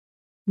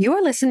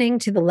You're listening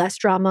to the Less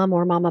Drama,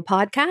 More Mama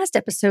podcast,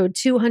 episode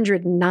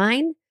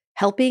 209,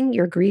 Helping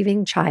Your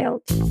Grieving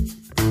Child.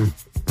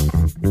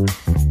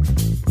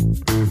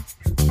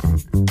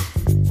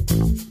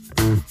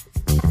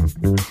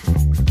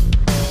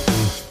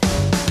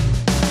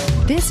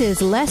 This is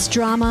Less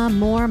Drama,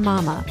 More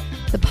Mama,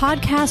 the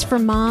podcast for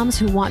moms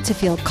who want to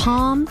feel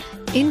calm,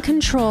 in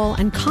control,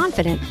 and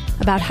confident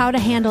about how to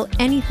handle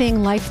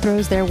anything life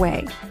throws their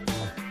way.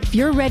 If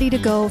you're ready to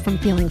go from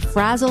feeling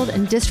frazzled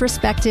and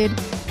disrespected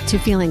to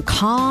feeling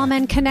calm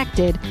and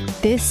connected,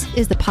 this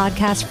is the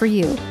podcast for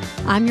you.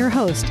 I'm your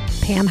host,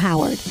 Pam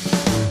Howard.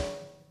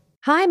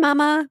 Hi,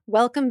 Mama.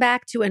 Welcome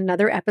back to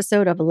another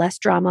episode of Less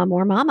Drama,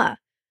 More Mama.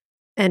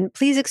 And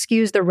please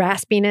excuse the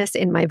raspiness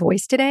in my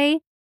voice today.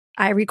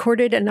 I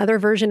recorded another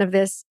version of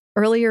this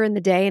earlier in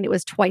the day and it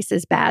was twice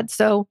as bad.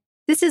 So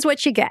this is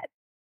what you get.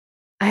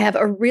 I have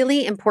a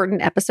really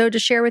important episode to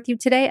share with you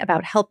today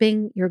about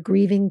helping your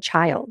grieving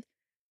child.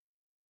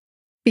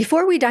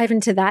 Before we dive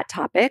into that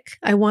topic,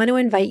 I want to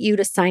invite you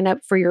to sign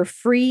up for your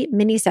free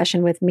mini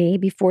session with me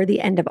before the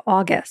end of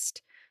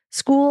August.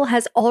 School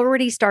has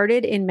already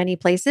started in many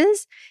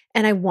places,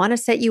 and I want to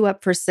set you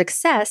up for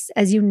success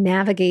as you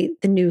navigate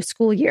the new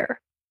school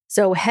year.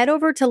 So head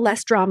over to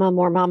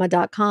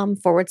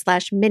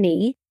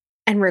lessdramamoremama.com/mini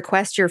and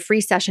request your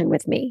free session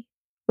with me.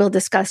 We'll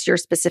discuss your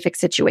specific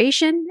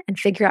situation and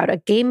figure out a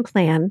game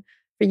plan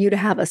for you to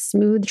have a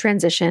smooth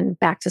transition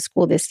back to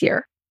school this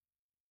year.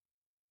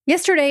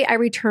 Yesterday, I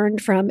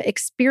returned from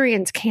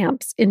experience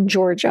camps in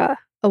Georgia,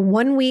 a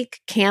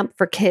one-week camp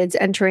for kids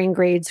entering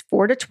grades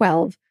 4 to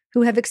 12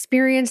 who have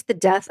experienced the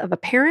death of a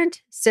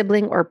parent,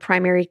 sibling, or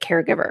primary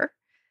caregiver.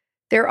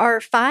 There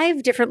are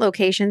 5 different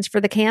locations for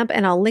the camp,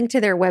 and I'll link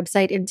to their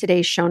website in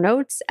today's show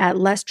notes at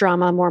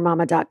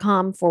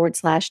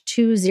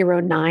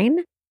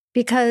lessdramamoremama.com/209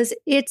 because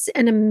it's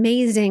an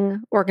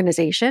amazing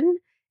organization,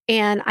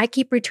 and I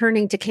keep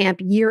returning to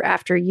camp year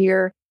after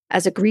year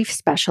as a grief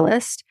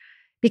specialist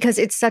because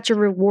it's such a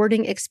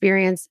rewarding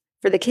experience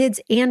for the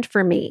kids and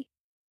for me.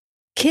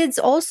 Kids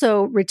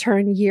also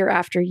return year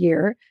after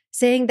year,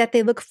 saying that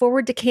they look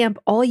forward to camp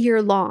all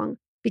year long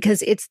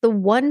because it's the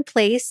one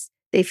place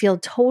they feel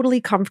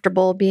totally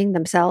comfortable being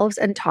themselves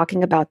and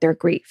talking about their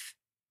grief.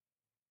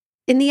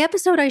 In the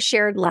episode I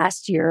shared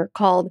last year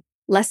called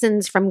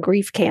Lessons from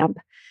Grief Camp,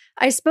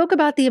 I spoke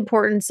about the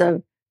importance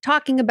of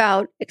talking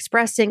about,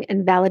 expressing,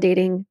 and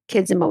validating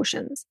kids'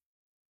 emotions.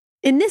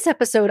 In this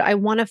episode, I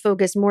want to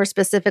focus more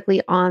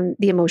specifically on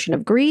the emotion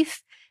of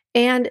grief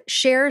and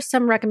share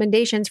some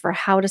recommendations for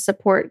how to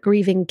support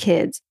grieving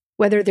kids,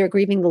 whether they're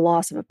grieving the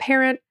loss of a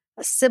parent,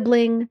 a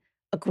sibling,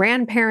 a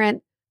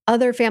grandparent,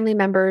 other family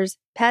members,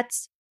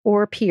 pets,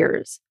 or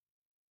peers.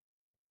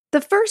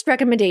 The first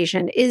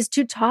recommendation is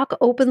to talk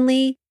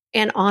openly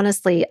and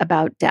honestly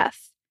about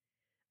death.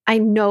 I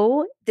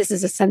know this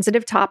is a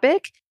sensitive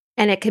topic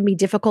and it can be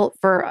difficult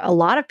for a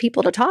lot of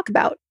people to talk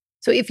about.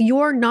 So if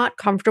you're not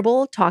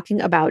comfortable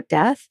talking about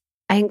death,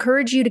 I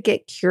encourage you to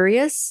get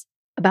curious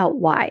about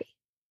why.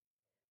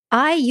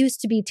 I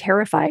used to be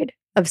terrified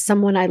of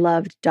someone I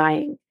loved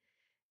dying.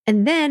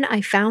 And then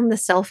I found the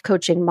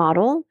self-coaching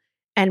model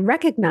and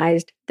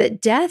recognized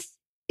that death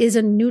is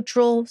a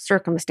neutral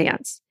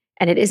circumstance,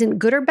 and it isn't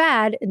good or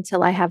bad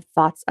until I have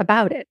thoughts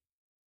about it.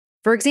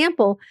 For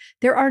example,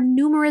 there are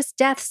numerous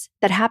deaths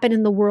that happen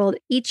in the world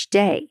each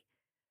day.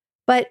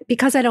 But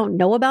because I don't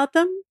know about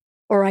them,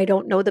 or I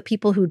don't know the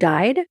people who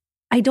died,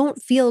 I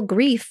don't feel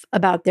grief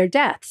about their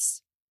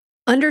deaths.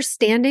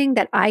 Understanding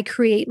that I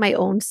create my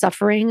own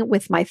suffering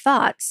with my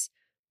thoughts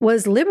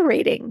was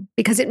liberating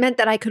because it meant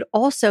that I could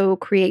also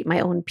create my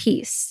own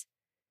peace.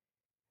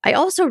 I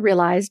also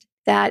realized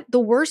that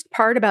the worst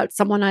part about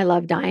someone I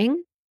love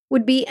dying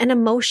would be an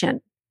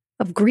emotion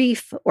of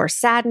grief or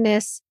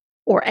sadness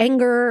or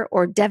anger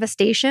or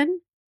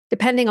devastation,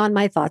 depending on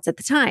my thoughts at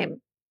the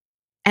time.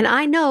 And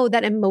I know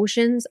that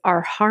emotions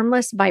are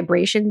harmless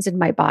vibrations in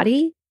my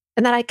body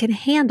and that I can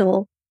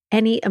handle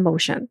any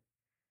emotion.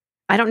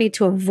 I don't need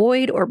to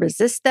avoid or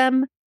resist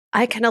them.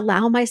 I can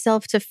allow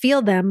myself to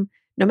feel them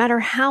no matter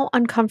how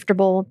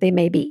uncomfortable they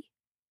may be.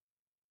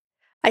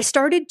 I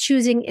started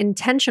choosing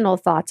intentional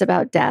thoughts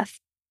about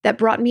death that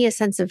brought me a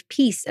sense of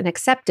peace and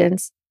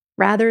acceptance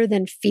rather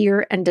than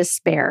fear and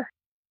despair.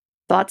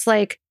 Thoughts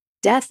like,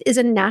 death is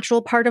a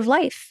natural part of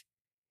life.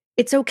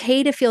 It's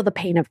okay to feel the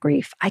pain of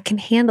grief. I can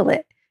handle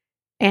it.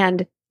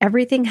 And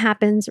everything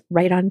happens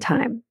right on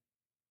time.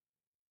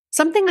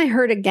 Something I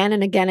heard again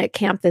and again at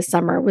camp this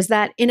summer was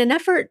that in an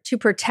effort to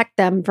protect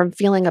them from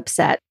feeling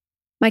upset,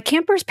 my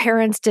campers'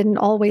 parents didn't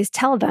always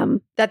tell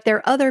them that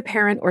their other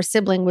parent or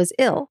sibling was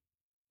ill,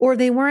 or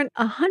they weren't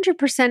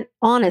 100%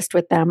 honest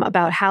with them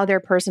about how their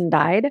person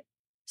died.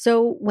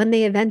 So when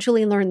they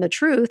eventually learned the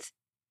truth,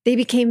 they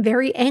became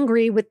very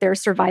angry with their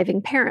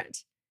surviving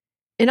parent.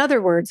 In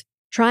other words,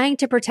 trying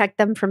to protect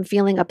them from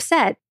feeling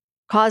upset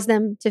caused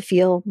them to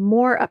feel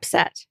more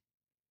upset.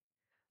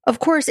 Of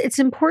course, it's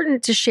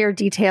important to share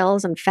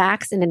details and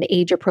facts in an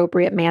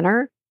age-appropriate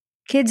manner.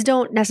 Kids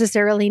don't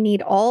necessarily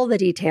need all the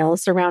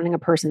details surrounding a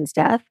person's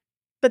death.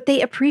 but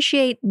they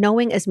appreciate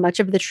knowing as much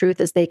of the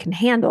truth as they can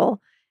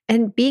handle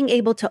and being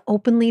able to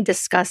openly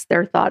discuss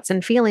their thoughts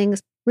and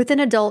feelings with an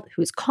adult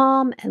who's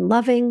calm and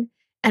loving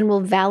and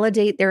will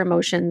validate their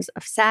emotions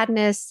of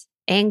sadness,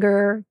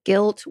 anger,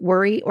 guilt,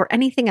 worry, or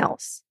anything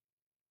else.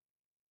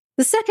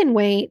 The second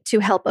way to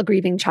help a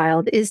grieving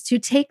child is to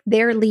take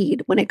their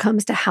lead when it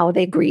comes to how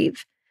they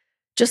grieve.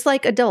 Just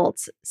like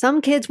adults,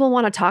 some kids will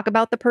want to talk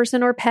about the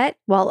person or pet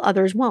while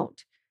others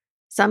won't.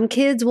 Some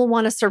kids will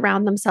want to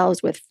surround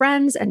themselves with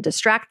friends and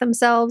distract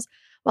themselves,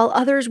 while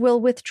others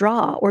will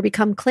withdraw or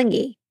become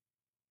clingy.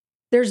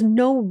 There's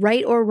no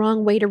right or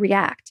wrong way to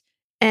react,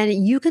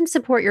 and you can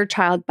support your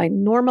child by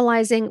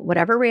normalizing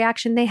whatever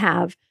reaction they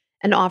have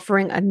and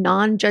offering a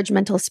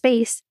non-judgmental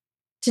space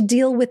to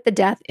deal with the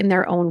death in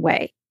their own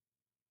way.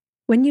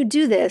 When you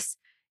do this,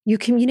 you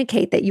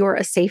communicate that you're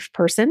a safe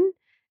person,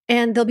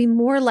 and they'll be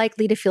more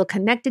likely to feel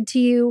connected to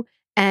you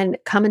and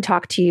come and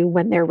talk to you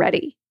when they're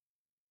ready.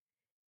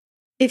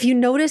 If you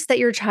notice that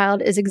your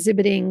child is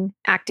exhibiting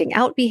acting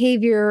out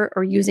behavior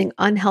or using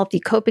unhealthy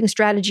coping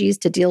strategies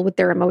to deal with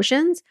their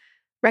emotions,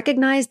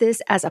 recognize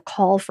this as a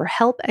call for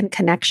help and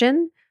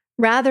connection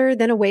rather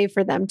than a way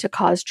for them to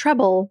cause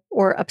trouble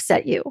or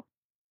upset you.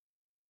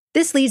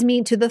 This leads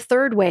me to the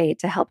third way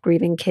to help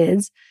grieving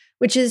kids,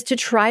 which is to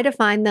try to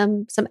find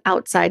them some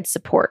outside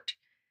support.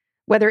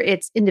 Whether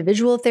it's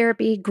individual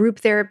therapy, group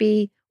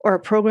therapy, or a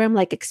program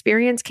like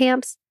experience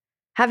camps,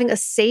 having a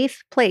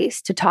safe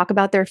place to talk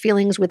about their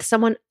feelings with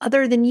someone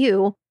other than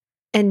you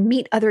and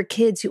meet other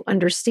kids who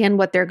understand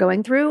what they're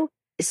going through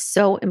is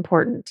so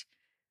important.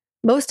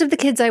 Most of the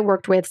kids I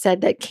worked with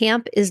said that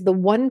camp is the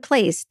one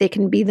place they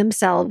can be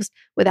themselves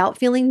without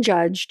feeling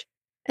judged,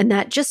 and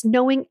that just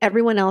knowing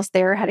everyone else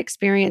there had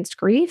experienced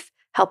grief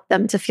helped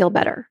them to feel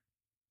better.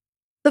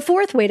 The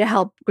fourth way to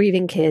help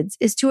grieving kids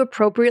is to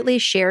appropriately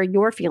share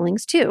your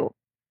feelings too.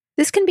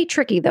 This can be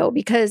tricky though,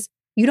 because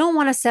you don't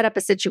want to set up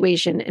a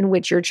situation in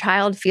which your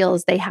child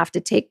feels they have to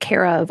take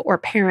care of or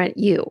parent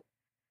you.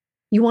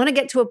 You want to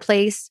get to a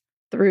place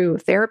through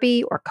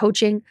therapy or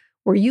coaching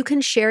where you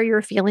can share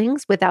your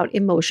feelings without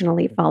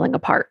emotionally falling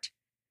apart.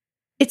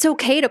 It's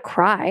okay to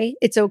cry.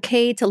 It's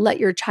okay to let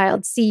your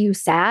child see you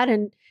sad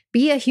and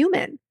be a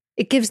human.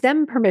 It gives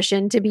them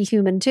permission to be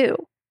human too.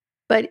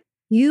 But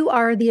you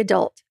are the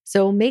adult,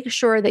 so make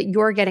sure that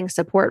you're getting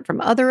support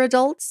from other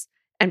adults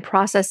and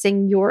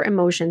processing your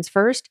emotions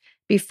first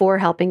before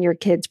helping your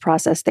kids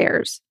process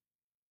theirs.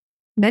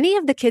 Many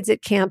of the kids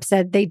at camp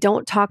said they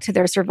don't talk to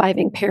their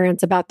surviving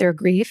parents about their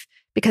grief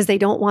because they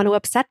don't want to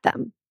upset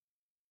them.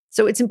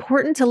 So it's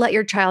important to let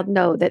your child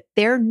know that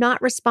they're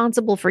not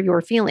responsible for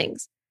your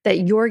feelings,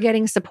 that you're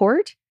getting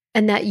support,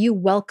 and that you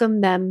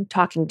welcome them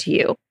talking to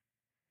you.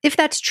 If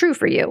that's true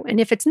for you, and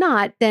if it's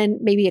not, then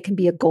maybe it can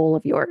be a goal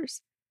of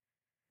yours.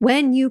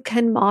 When you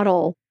can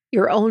model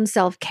your own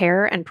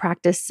self-care and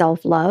practice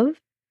self-love,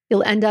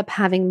 you'll end up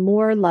having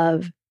more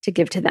love to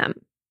give to them.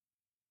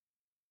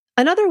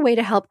 Another way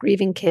to help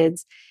grieving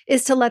kids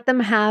is to let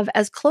them have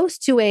as close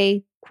to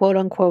a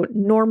quote-unquote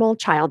normal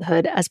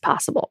childhood as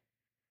possible.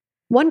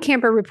 One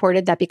camper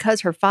reported that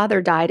because her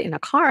father died in a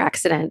car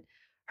accident,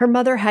 her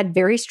mother had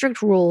very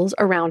strict rules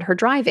around her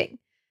driving.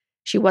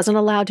 She wasn't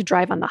allowed to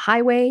drive on the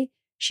highway.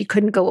 She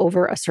couldn't go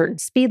over a certain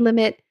speed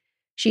limit.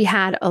 She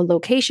had a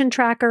location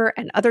tracker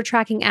and other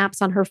tracking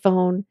apps on her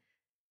phone.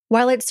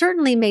 While it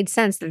certainly made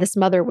sense that this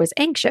mother was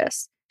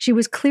anxious, she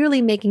was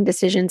clearly making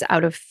decisions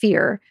out of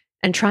fear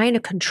and trying to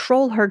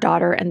control her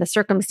daughter and the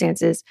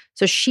circumstances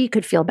so she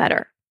could feel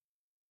better.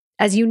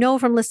 As you know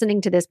from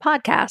listening to this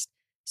podcast,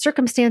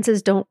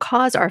 circumstances don't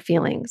cause our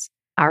feelings,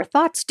 our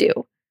thoughts do.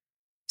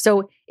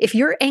 So if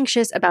you're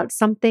anxious about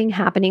something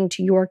happening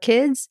to your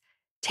kids,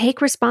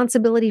 take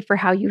responsibility for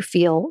how you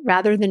feel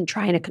rather than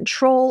trying to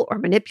control or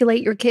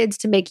manipulate your kids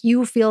to make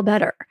you feel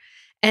better,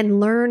 and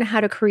learn how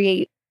to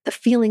create the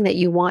feeling that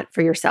you want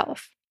for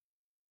yourself.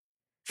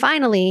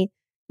 Finally,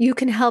 you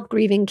can help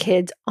grieving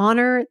kids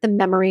honor the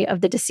memory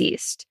of the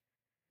deceased.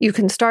 You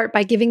can start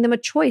by giving them a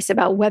choice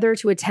about whether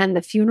to attend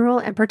the funeral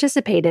and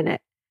participate in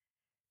it.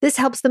 This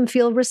helps them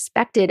feel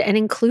respected and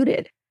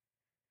included.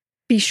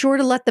 Be sure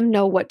to let them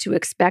know what to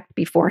expect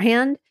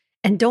beforehand,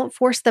 and don't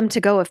force them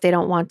to go if they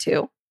don't want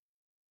to.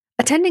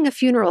 Attending a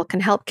funeral can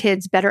help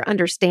kids better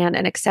understand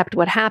and accept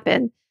what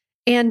happened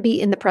and be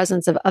in the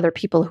presence of other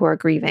people who are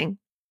grieving.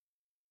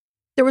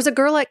 There was a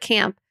girl at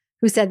camp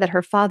who said that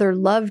her father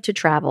loved to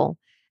travel,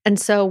 and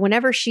so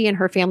whenever she and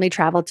her family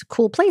traveled to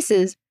cool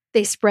places,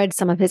 they spread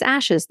some of his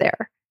ashes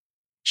there.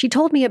 She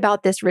told me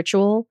about this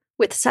ritual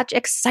with such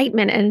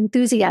excitement and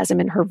enthusiasm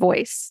in her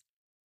voice.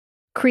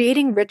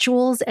 Creating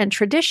rituals and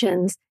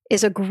traditions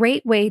is a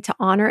great way to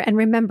honor and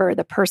remember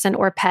the person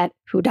or pet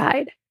who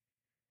died.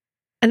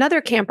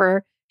 Another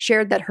camper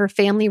shared that her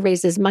family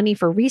raises money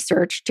for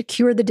research to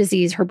cure the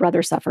disease her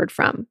brother suffered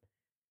from.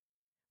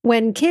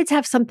 When kids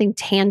have something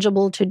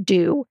tangible to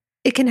do,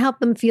 it can help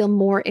them feel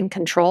more in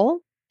control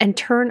and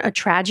turn a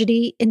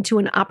tragedy into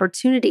an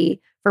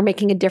opportunity for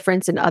making a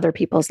difference in other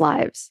people's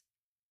lives.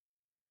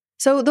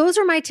 So those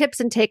are my tips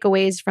and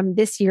takeaways from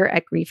this year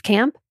at Grief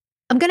Camp.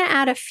 I'm going to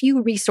add a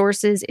few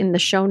resources in the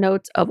show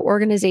notes of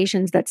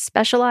organizations that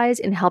specialize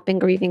in helping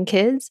grieving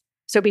kids,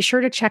 so be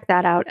sure to check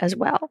that out as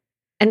well.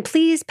 And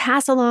please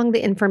pass along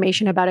the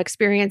information about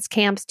experience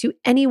camps to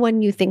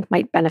anyone you think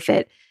might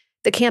benefit.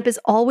 The camp is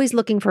always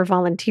looking for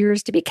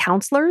volunteers to be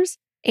counselors,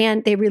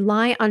 and they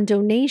rely on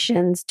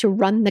donations to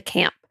run the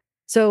camp.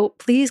 So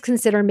please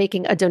consider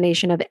making a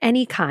donation of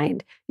any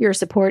kind. Your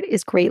support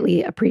is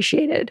greatly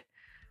appreciated.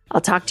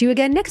 I'll talk to you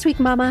again next week,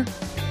 Mama.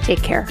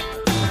 Take care.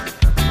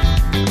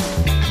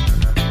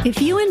 If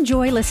you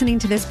enjoy listening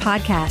to this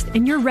podcast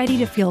and you're ready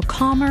to feel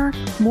calmer,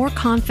 more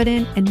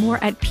confident, and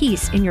more at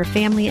peace in your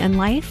family and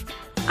life,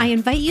 I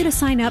invite you to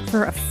sign up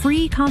for a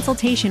free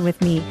consultation with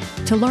me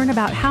to learn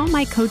about how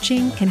my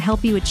coaching can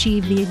help you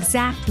achieve the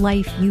exact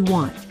life you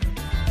want.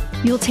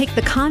 You'll take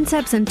the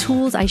concepts and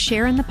tools I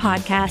share in the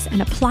podcast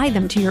and apply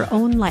them to your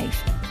own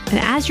life. And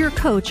as your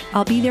coach,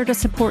 I'll be there to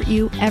support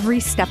you every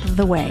step of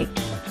the way.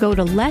 Go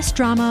to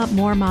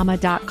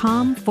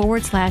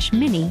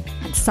lessdramamoremama.com/mini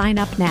and sign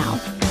up now.